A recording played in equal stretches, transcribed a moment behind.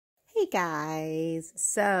Guys,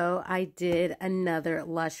 so I did another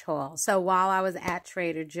Lush haul. So while I was at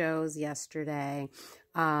Trader Joe's yesterday,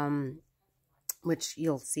 which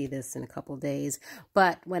you'll see this in a couple of days,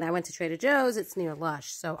 but when I went to Trader Joe's, it's near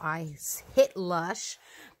Lush, so I hit Lush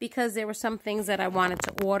because there were some things that I wanted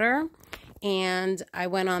to order, and I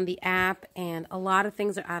went on the app, and a lot of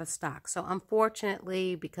things are out of stock. So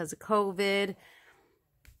unfortunately, because of COVID,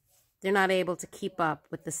 they're not able to keep up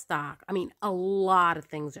with the stock. I mean, a lot of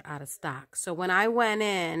things are out of stock. So when I went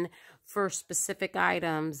in for specific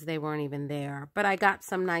items, they weren't even there. But I got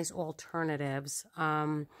some nice alternatives.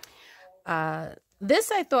 This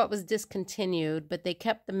I thought was discontinued, but they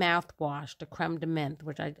kept the mouthwash, the creme de menthe,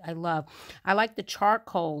 which I love. I like the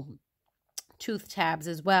charcoal tooth tabs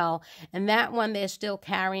as well. And that one they're still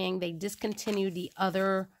carrying. They discontinued the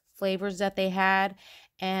other flavors that they had.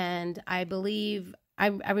 And I believe...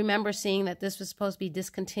 I remember seeing that this was supposed to be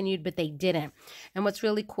discontinued, but they didn't. And what's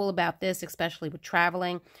really cool about this, especially with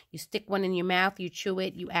traveling, you stick one in your mouth, you chew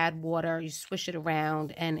it, you add water, you swish it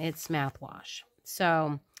around, and it's mouthwash.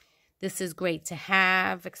 So this is great to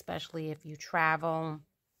have, especially if you travel.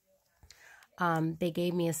 They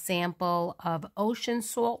gave me a sample of ocean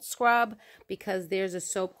salt scrub because there's a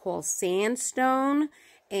soap called Sandstone.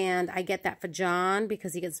 And I get that for John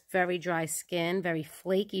because he gets very dry skin, very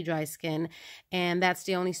flaky dry skin. And that's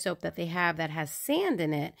the only soap that they have that has sand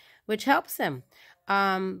in it, which helps him.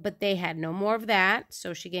 But they had no more of that.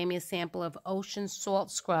 So she gave me a sample of ocean salt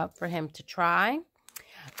scrub for him to try.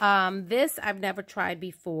 This I've never tried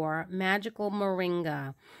before. Magical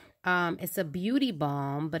Moringa. It's a beauty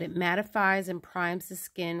balm, but it mattifies and primes the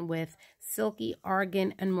skin with silky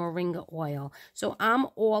argan and moringa oil. So I'm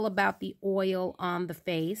all about the oil on the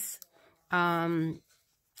face to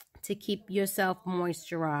keep yourself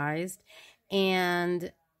moisturized.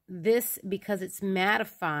 And this, because it's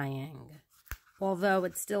mattifying, although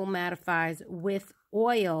it still mattifies with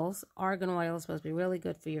oils, argan oil is supposed to be really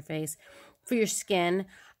good for your face, for your skin.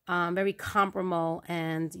 Very comparable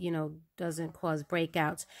and, you know, doesn't cause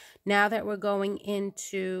breakouts. Now that we're going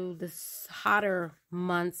into the hotter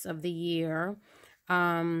months of the year,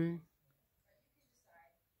 or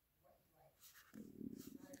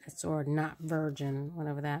not virgin,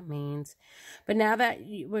 whatever that means. But now that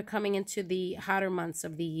we're coming into the hotter months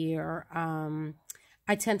of the year,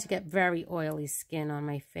 I tend to get very oily skin on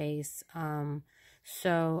my face.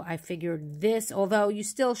 So I figured this, although you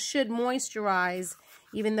still should moisturize,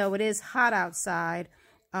 even though it is hot outside,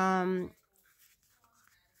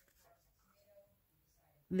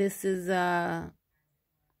 this is,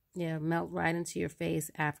 melt right into your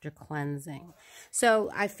face after cleansing.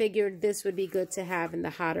 So I figured this would be good to have in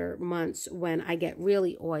the hotter months when I get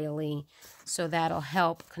really oily. So that'll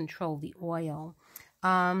help control the oil.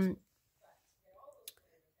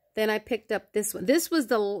 Then I picked up this one. This was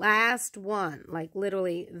the last one, like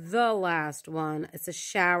literally the last one. It's a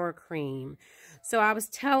shower cream. So I was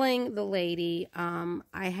telling the lady I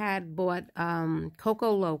had bought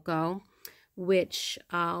Coco Loco, which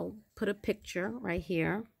I'll put a picture right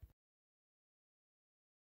here.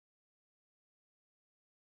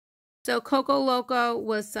 So Coco Loco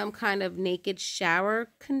was some kind of naked shower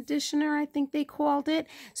conditioner, I think they called it.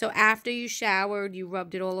 So after you showered, you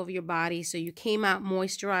rubbed it all over your body. So you came out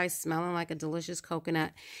moisturized, smelling like a delicious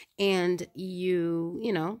coconut. And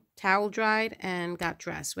you know, towel dried and got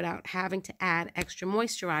dressed without having to add extra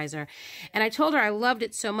moisturizer. And I told her I loved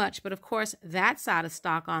it so much. But of course, that's out of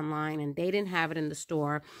stock online and they didn't have it in the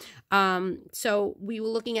store. So we were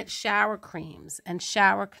looking at shower creams and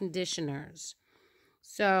shower conditioners.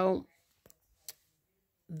 So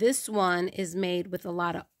this one is made with a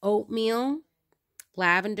lot of oatmeal,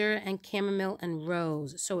 lavender, and chamomile and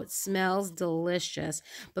rose. So it smells delicious.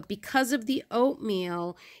 But because of the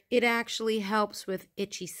oatmeal, it actually helps with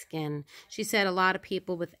itchy skin. She said a lot of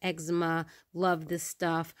people with eczema love this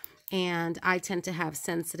stuff. And I tend to have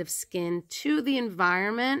sensitive skin to the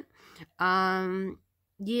environment.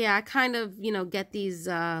 Yeah, I kind of, you know, get these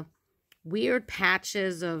weird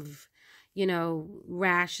patches of, you know,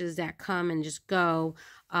 rashes that come and just go.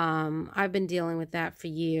 I've been dealing with that for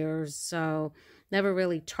years, so never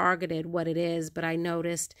really targeted what it is, but I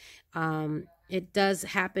noticed it does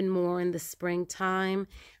happen more in the springtime.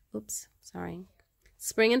 Oops, sorry.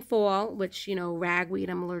 Spring and fall, which, you know, ragweed,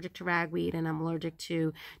 I'm allergic to ragweed, and I'm allergic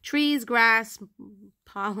to trees, grass,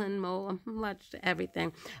 pollen, mold, I'm allergic to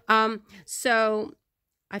everything. So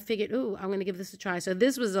I figured, ooh, I'm going to give this a try. So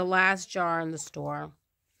this was the last jar in the store.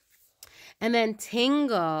 And then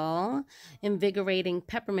Tingle, invigorating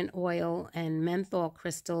peppermint oil and menthol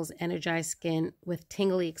crystals energize skin with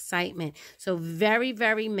tingly excitement. So very,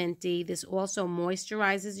 very minty. This also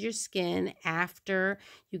moisturizes your skin after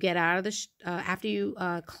you get out of the, after you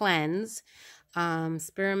cleanse.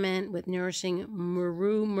 Spearmint with nourishing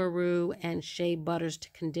maru and shea butters to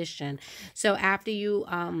condition. So after you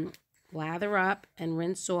lather up and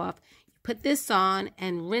rinse off, put this on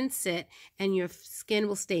and rinse it, and your skin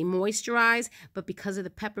will stay moisturized. But because of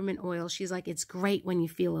the peppermint oil, she's like, it's great when you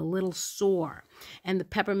feel a little sore. And the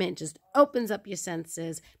peppermint just opens up your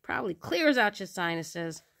senses, probably clears out your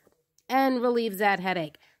sinuses, and relieves that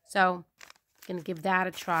headache. So I'm going to give that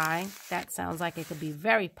a try. That sounds like it could be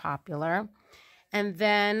very popular. And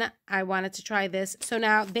then I wanted to try this. So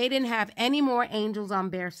now they didn't have any more Angels on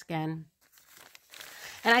Bare Skin.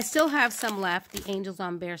 And I still have some left, the Angels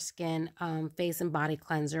on Bare Skin face and body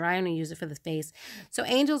cleanser. I only use it for the face. So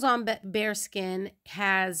Angels on Bare Skin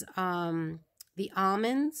has the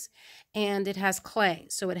almonds and it has clay.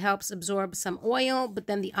 So it helps absorb some oil, but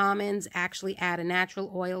then the almonds actually add a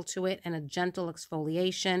natural oil to it and a gentle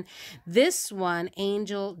exfoliation. This one,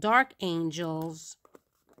 Dark Angels.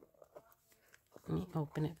 Let me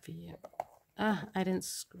open it for you. I didn't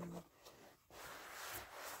screw.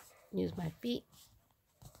 Use my feet.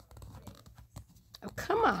 Oh,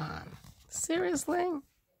 come on. Seriously?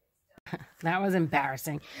 That was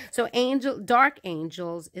embarrassing. So Dark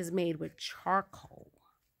Angels is made with charcoal.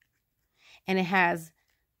 And it has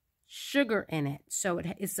sugar in it. So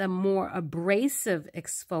it's a more abrasive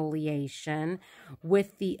exfoliation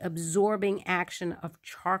with the absorbing action of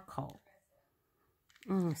charcoal.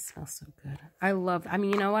 It smells so good. I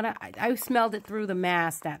mean, you know what? I smelled it through the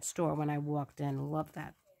mask, that store, when I walked in. Love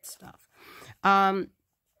that stuff.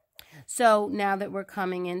 So now that we're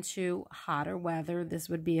coming into hotter weather, this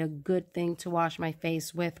would be a good thing to wash my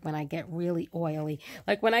face with when I get really oily.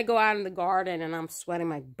 Like when I go out in the garden and I'm sweating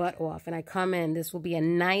my butt off and I come in, this will be a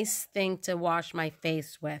nice thing to wash my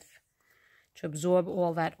face with to absorb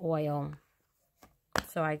all that oil.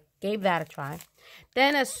 So I gave that a try.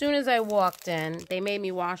 Then as soon as I walked in, they made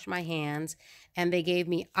me wash my hands and they gave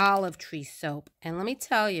me olive tree soap. And let me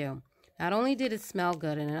tell you, not only did it smell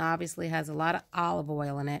good, and it obviously has a lot of olive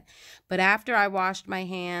oil in it, but after I washed my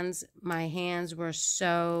hands were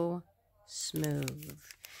so smooth,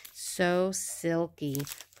 so silky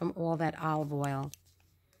from all that olive oil.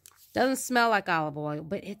 Doesn't smell like olive oil,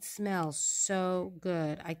 but it smells so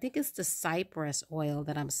good. I think it's the cypress oil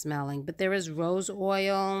that I'm smelling, but there is rose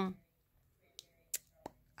oil,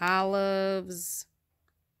 olives,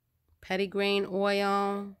 petitgrain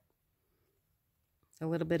oil, a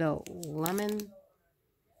little bit of lemon.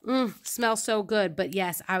 Smells so good. But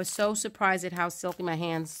yes, I was so surprised at how silky my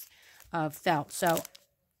hands felt. So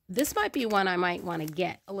this might be one I might want to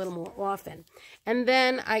get a little more often. And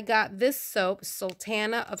then I got this soap,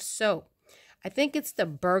 Sultana of Soap. I think it's the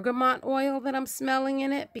bergamot oil that I'm smelling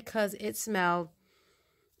in it because it smelled,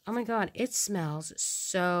 oh my God, it smells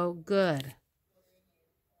so good.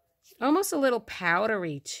 Almost a little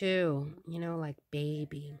powdery too, you know, like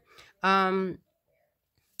baby.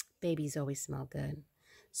 Babies always smell good.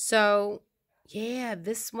 So, yeah,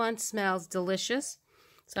 this one smells delicious.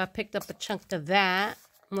 So I picked up a chunk of that.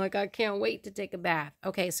 I'm like, I can't wait to take a bath.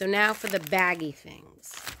 Okay, so now for the baggy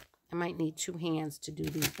things. I might need 2 hands to do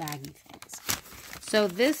these baggy things. So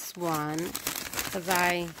this one, because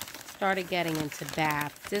I started getting into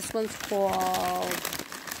baths. This one's called...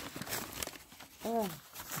 Oh.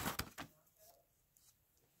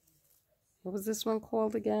 What was this one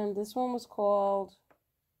called again? This one was called...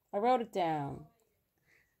 I wrote it down.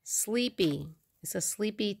 Sleepy. It's a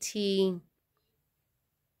sleepy tea.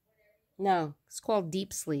 No, it's called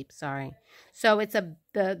Deep Sleep, sorry. So it's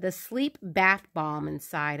the sleep bath bomb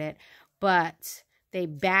inside it, but they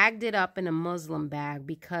bagged it up in a Muslim bag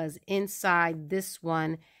because inside this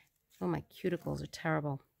one, oh, my cuticles are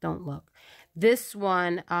terrible. Don't look. This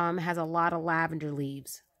one has a lot of lavender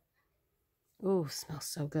leaves. Ooh, smells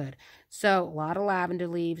so good. So, a lot of lavender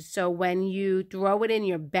leaves. So, when you throw it in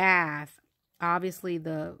your bath, obviously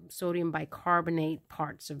the sodium bicarbonate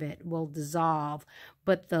parts of it will dissolve,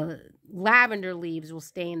 but the lavender leaves will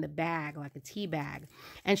stay in the bag like a tea bag.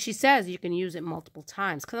 And she says you can use it multiple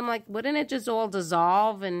times. Because I'm like, wouldn't it just all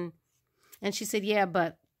dissolve? And she said, yeah,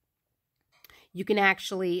 but you can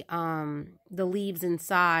actually, the leaves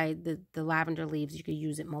inside, the lavender leaves, you could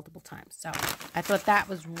use it multiple times. So, I thought that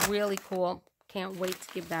was really cool. Can't wait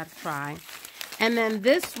to give that a try. And then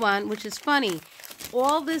this one, which is funny,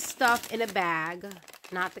 all this stuff in a bag,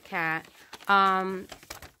 not the cat. Out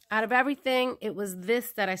of everything, it was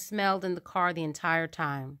this that I smelled in the car the entire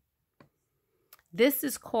time. This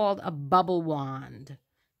is called a bubble wand.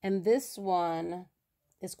 And this one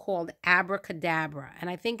is called Abracadabra. And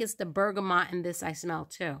I think it's the bergamot in this I smell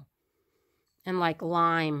too. And like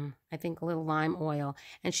lime, I think a little lime oil.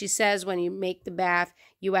 And she says when you make the bath,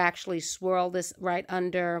 you actually swirl this right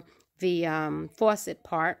under the faucet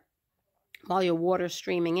part while your water's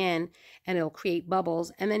streaming in, and it'll create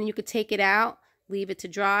bubbles. And then you could take it out, leave it to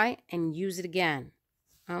dry, and use it again.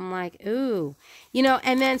 I'm like, ooh. You know,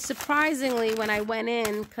 and then surprisingly, when I went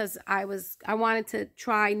in, because I wanted to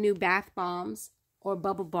try new bath bombs or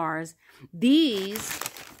bubble bars. This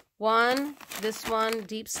one,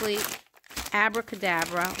 Deep Sleep,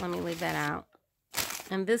 Abracadabra. Let me leave that out.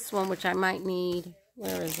 And this one, which I might need,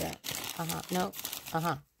 where is it?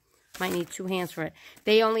 Might need 2 hands for it.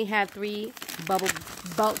 They only had 3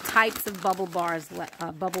 types of bubble bars,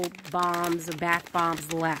 bubble bombs, or bath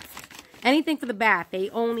bombs left. Anything for the bath,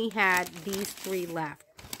 they only had these 3 left.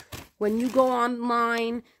 When you go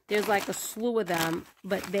online, there's like a slew of them,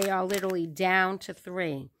 but they are literally down to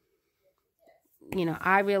 3. You know,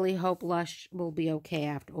 I really hope Lush will be okay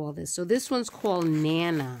after all this. So this one's called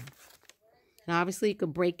Nana. And obviously you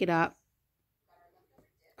could break it up.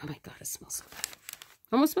 Oh my God, it smells so good.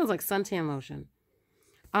 Almost smells like suntan lotion.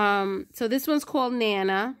 So this one's called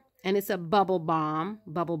Nana. And it's a bubble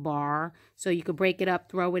bar. So you could break it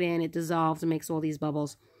up, throw it in, it dissolves and makes all these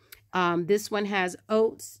bubbles. This one has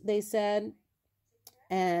oats, they said,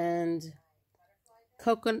 and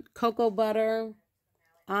cocoa butter,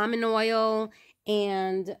 almond oil,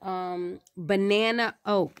 and banana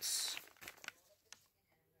oats.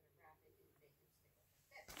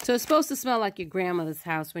 So it's supposed to smell like your grandmother's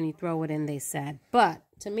house when you throw it in, they said. But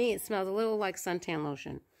to me, it smells a little like suntan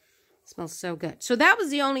lotion. It smells so good. So that was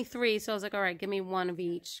the only 3. So I was like, all right, give me 1 of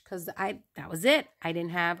each. Because that was it. I didn't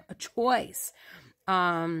have a choice.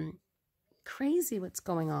 Crazy what's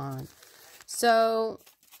going on. So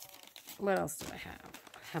what else do I have?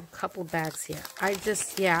 I have a couple bags here.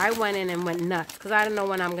 I went in and went nuts. Because I don't know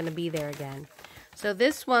when I'm going to be there again. So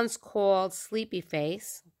this one's called Sleepy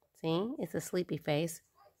Face. See? It's a Sleepy Face.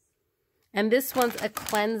 And this one's a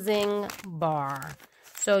cleansing bar.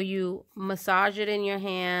 So you massage it in your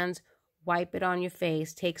hands, wipe it on your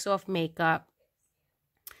face, takes off makeup,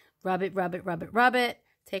 rub it.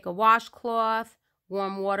 Take a washcloth,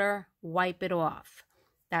 warm water, wipe it off.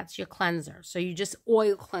 That's your cleanser. So you just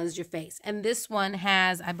oil cleanse your face. And this one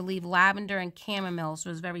has, I believe, lavender and chamomile. So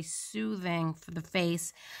it's very soothing for the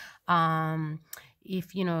face.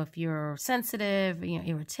 If you're sensitive,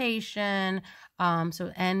 irritation.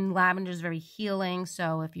 And lavender is very healing.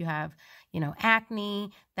 So if you have,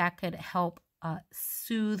 acne, that could help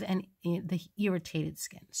soothe the irritated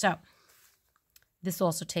skin. So this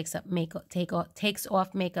also takes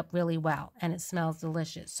off makeup really well, and it smells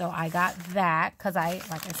delicious. So I got that because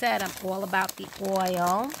like I said, I'm all about the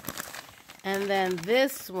oil. And then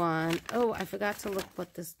this one, oh, I forgot to look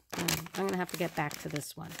what this, I'm going to have to get back to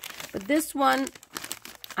this one. But this one,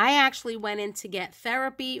 I actually went in to get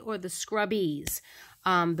Therapy or the Scrubbies,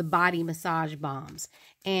 the body massage bombs,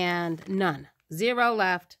 and none. 0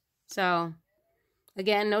 left. So,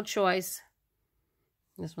 again, no choice.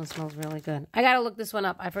 This one smells really good. I got to look this one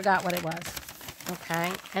up. I forgot what it was.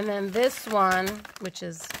 Okay. And then this one, which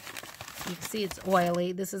is, you can see it's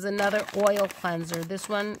oily. This is another oil cleanser. This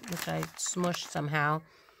one, which I smushed somehow,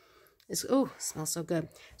 is, ooh, smells so good.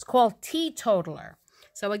 It's called Teetotaler.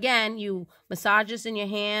 So again, you massage this in your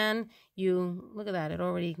hand. Look at that. It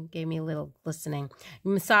already gave me a little glistening.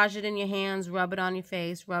 You massage it in your hands, rub it on your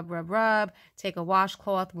face, rub. Take a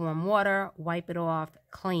washcloth, warm water, wipe it off,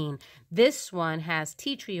 clean. This one has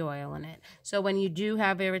tea tree oil in it. So when you do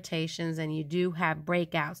have irritations and you do have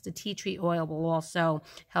breakouts, the tea tree oil will also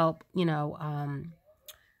help,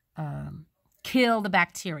 kill the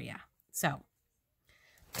bacteria. So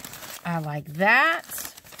I like that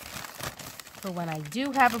for when I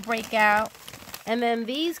do have a breakout. And then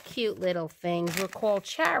these cute little things were called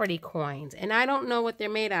charity coins. And I don't know what they're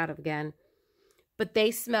made out of again, but they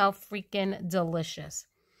smell freaking delicious.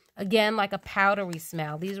 Again, like a powdery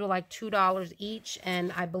smell. These were like $2 each.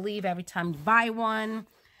 And I believe every time you buy one,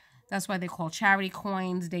 that's why they're called charity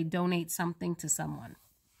coins. They donate something to someone.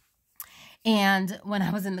 And when I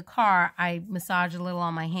was in the car, I massaged a little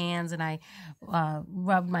on my hands and I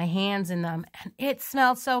rubbed my hands in them. And it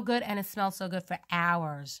smelled so good, and it smelled so good for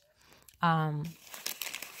hours.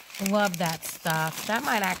 Love that stuff. That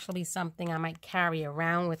might actually be something I might carry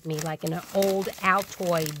around with me, like in an old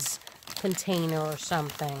Altoids container or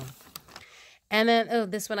something. And then, oh,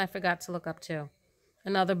 this one I forgot to look up too.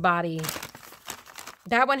 Another body.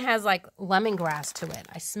 That one has like lemongrass to it.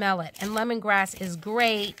 I smell it. And lemongrass is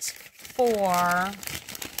great for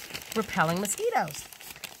repelling mosquitoes.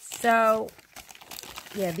 So,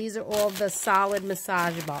 yeah, these are all the solid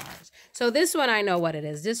massage bars. So this one, I know what it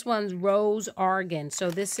is. This one's Rose Argan.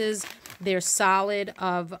 So this is their solid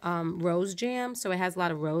of rose jam. So it has a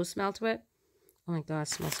lot of rose smell to it. Oh my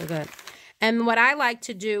gosh, it smells so good. And what I like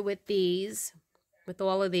to do with these, with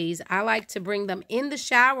all of these, I like to bring them in the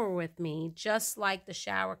shower with me, just like the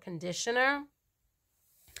shower conditioner.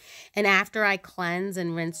 And after I cleanse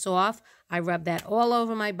and rinse off, I rub that all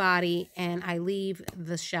over my body and I leave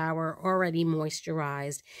the shower already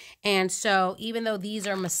moisturized. And so even though these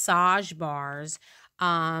are massage bars,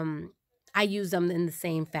 I use them in the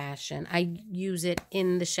same fashion. I use it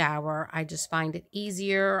in the shower. I just find it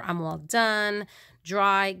easier. I'm all done,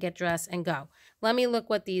 dry, get dressed, and go. Let me look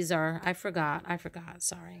what these are. I forgot.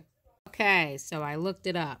 Sorry. Okay, so I looked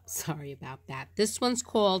it up. Sorry about that. This one's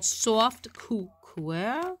called Soft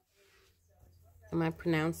Couture. Am I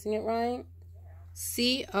pronouncing it right?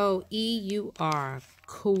 C-O-E-U-R.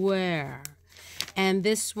 Couture. And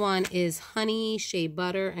this one is honey, shea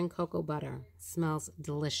butter, and cocoa butter. Smells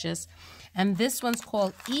delicious. And this one's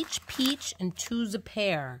called Each Peach and Two's a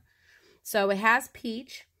Pear. So it has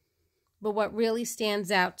peach, but what really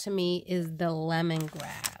stands out to me is the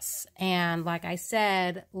lemongrass. And like I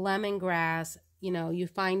said, lemongrass, you know, you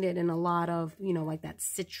find it in a lot of, you know, like that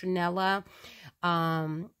citronella.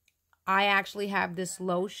 I actually have this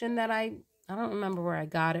lotion that I don't remember where I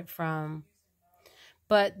got it from,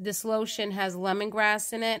 but this lotion has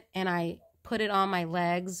lemongrass in it, and I put it on my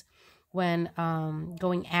legs when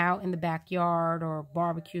going out in the backyard or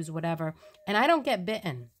barbecues or whatever, and I don't get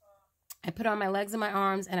bitten. I put it on my legs and my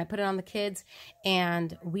arms, and I put it on the kids,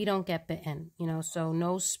 and we don't get bitten, you know, so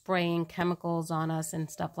no spraying chemicals on us and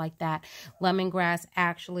stuff like that. Lemongrass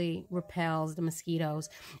actually repels the mosquitoes,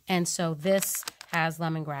 and so this has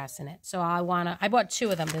lemongrass in it. So I bought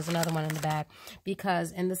 2 of them. There's another one in the bag,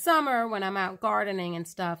 because in the summer when I'm out gardening and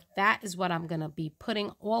stuff, that is what I'm going to be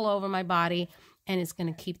putting all over my body, and it's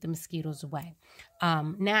going to keep the mosquitoes away.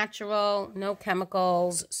 Natural, no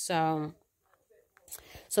chemicals, so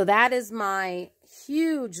that is my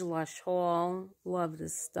huge Lush haul. Love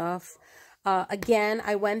this stuff. Again,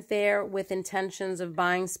 I went there with intentions of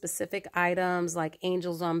buying specific items like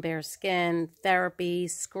Angels on Bare Skin, therapy,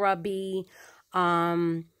 scrubby,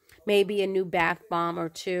 maybe a new bath bomb or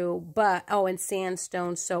 2, but, and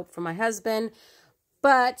sandstone soap for my husband.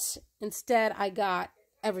 But instead, I got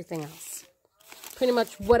everything else. Pretty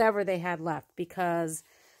much whatever they had left, because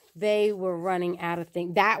they were running out of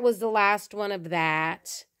things. That was the last one of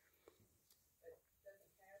that.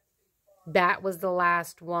 That was the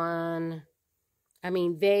last one. I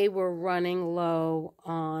mean, they were running low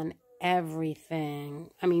on everything.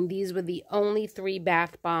 I mean, these were the only 3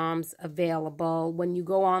 bath bombs available. When you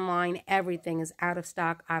go online, everything is out of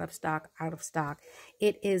stock, out of stock, out of stock.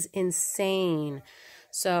 It is insane.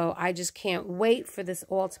 So I just can't wait for this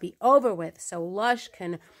all to be over with, so Lush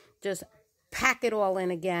can just pack it all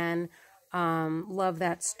in again. Love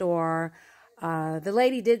that store. The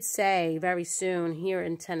lady did say very soon, here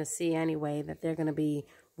in Tennessee anyway, that they're going to be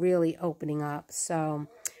really opening up. So,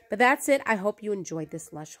 but that's it. I hope you enjoyed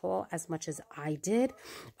this Lush haul as much as I did.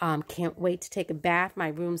 Can't wait to take a bath. My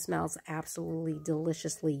room smells absolutely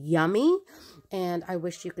deliciously yummy, and I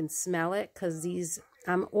wish you can smell it, because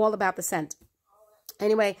I'm all about the scent.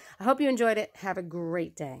 Anyway, I hope you enjoyed it. Have a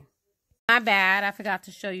great day. My bad, I forgot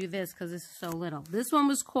to show you this because this is so little. This one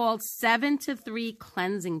was called 7 to 3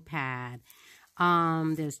 Cleansing Pad.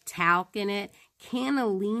 There's talc in it,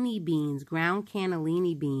 cannellini beans, ground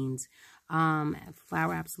cannellini beans,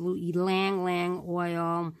 flour absolute, ylang-ylang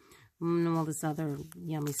oil, and all this other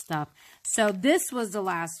yummy stuff. So this was the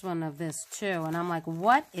last one of this too, and I'm like,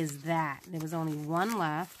 what is that? There was only 1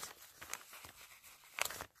 left.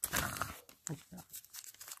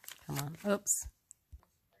 Come on, oops.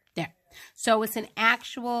 There. So it's an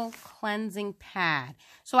actual cleansing pad.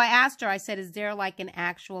 So I asked her, I said, is there like an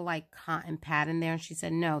actual like cotton pad in there? And she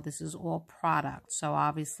said, no, this is all product. So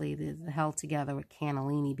obviously they're held together with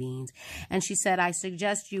cannellini beans. And she said, I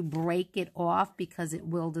suggest you break it off because it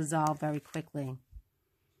will dissolve very quickly.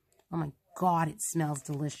 Oh my God, it smells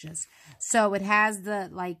delicious. So it has the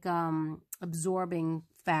like absorbing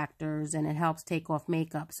factors, and it helps take off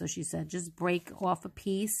makeup. So she said, just break off a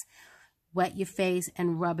piece, wet your face,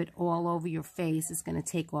 and rub it all over your face. It's going to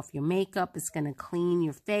take off your makeup. It's going to clean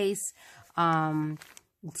your face,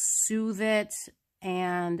 soothe it,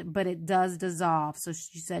 but it does dissolve. So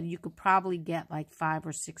she said you could probably get like 5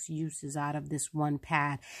 or 6 uses out of this 1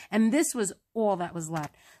 pad. And this was all that was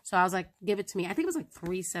left. So I was like, give it to me. I think it was like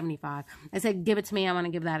 $3.75. I said, give it to me. I want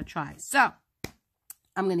to give that a try. So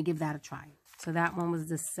I'm going to give that a try. So that one was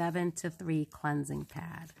the 7 to 3 cleansing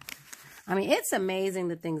pad. I mean, it's amazing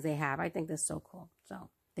the things they have. I think they're so cool. So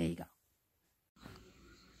there you go.